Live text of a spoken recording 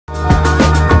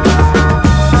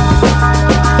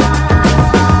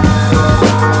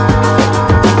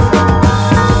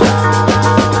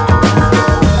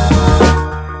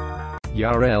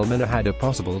Jarrell Miller had a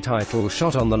possible title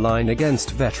shot on the line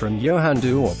against veteran Johan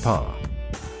Duhaupas.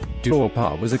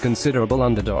 Duhaupas was a considerable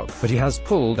underdog, but he has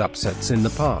pulled upsets in the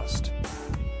past.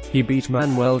 He beat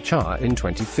Manuel Cha in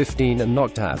 2015 and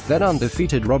knocked out then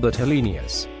undefeated Robert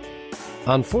Helenius.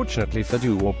 Unfortunately for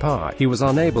Duhaupas, he was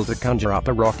unable to conjure up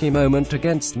a rocky moment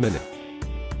against Miller.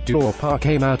 Duhaupas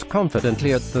came out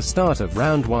confidently at the start of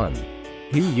round 1.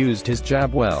 He used his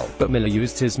jab well, but Miller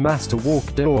used his mass to walk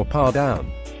Duhaupas down.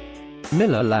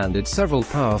 Miller landed several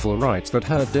powerful rights that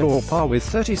hurt Duhaupas with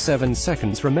 37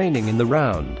 seconds remaining in the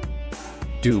round.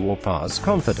 Duhaupas'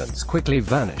 confidence quickly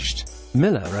vanished.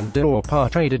 Miller and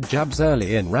Duhaupas traded jabs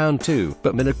early in round 2,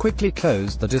 but Miller quickly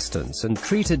closed the distance and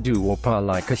treated Duhaupas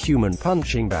like a human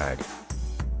punching bag.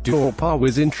 Duhaupas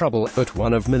was in trouble, but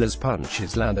one of Miller's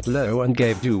punches landed low and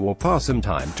gave Duhaupas some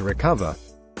time to recover.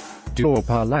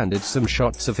 Duhaupas landed some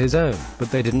shots of his own, but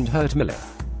they didn't hurt Miller.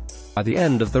 By the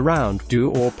end of the round,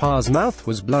 Duhaupas's mouth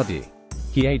was bloody.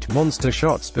 He ate monster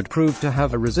shots but proved to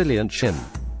have a resilient chin.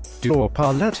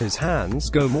 Duhaupas let his hands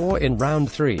go more in round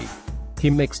 3. He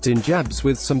mixed in jabs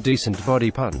with some decent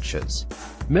body punches.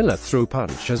 Miller threw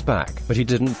punches back, but he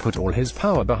didn't put all his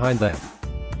power behind them.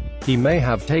 He may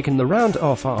have taken the round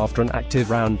off after an active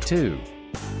round 2.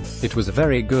 It was a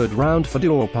very good round for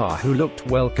Duhaupas, who looked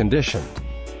well conditioned.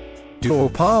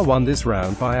 Duhaupas won this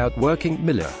round by outworking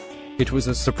Miller. It was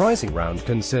a surprising round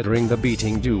considering the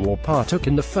beating Duhaupas took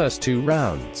in the first 2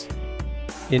 rounds.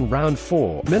 In round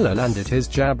 4, Miller landed his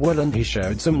jab well and he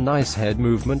showed some nice head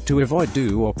movement to avoid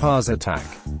Duhaupas's attack.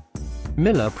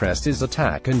 Miller pressed his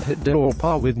attack and hit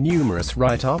Duhaupas with numerous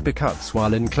right uppercuts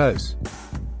while in close.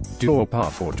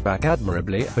 Duhaupas fought back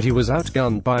admirably, but he was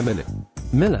outgunned by Miller.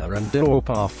 Miller and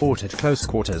Duhaupas fought at close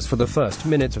quarters for the first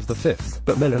minute of the 5th,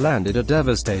 but Miller landed a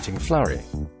devastating flurry.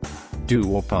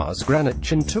 Duhaupas's granite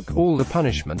chin took all the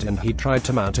punishment and he tried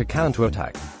to mount a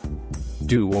counterattack.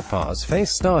 Duhaupas's face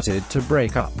started to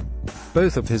break up.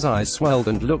 Both of his eyes swelled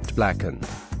and looked blackened.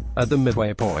 At the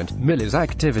midway point, Miller's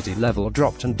activity level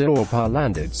dropped and Duhaupas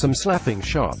landed some slapping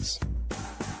shots.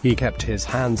 He kept his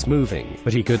hands moving,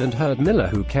 but he couldn't hurt Miller,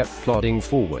 who kept plodding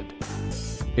forward.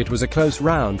 It was a close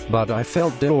round, but I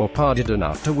felt Duhaupas did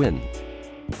enough to win.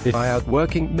 By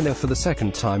outworking Miller for the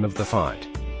second time of the fight.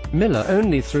 Miller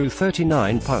only threw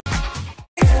 39 punches.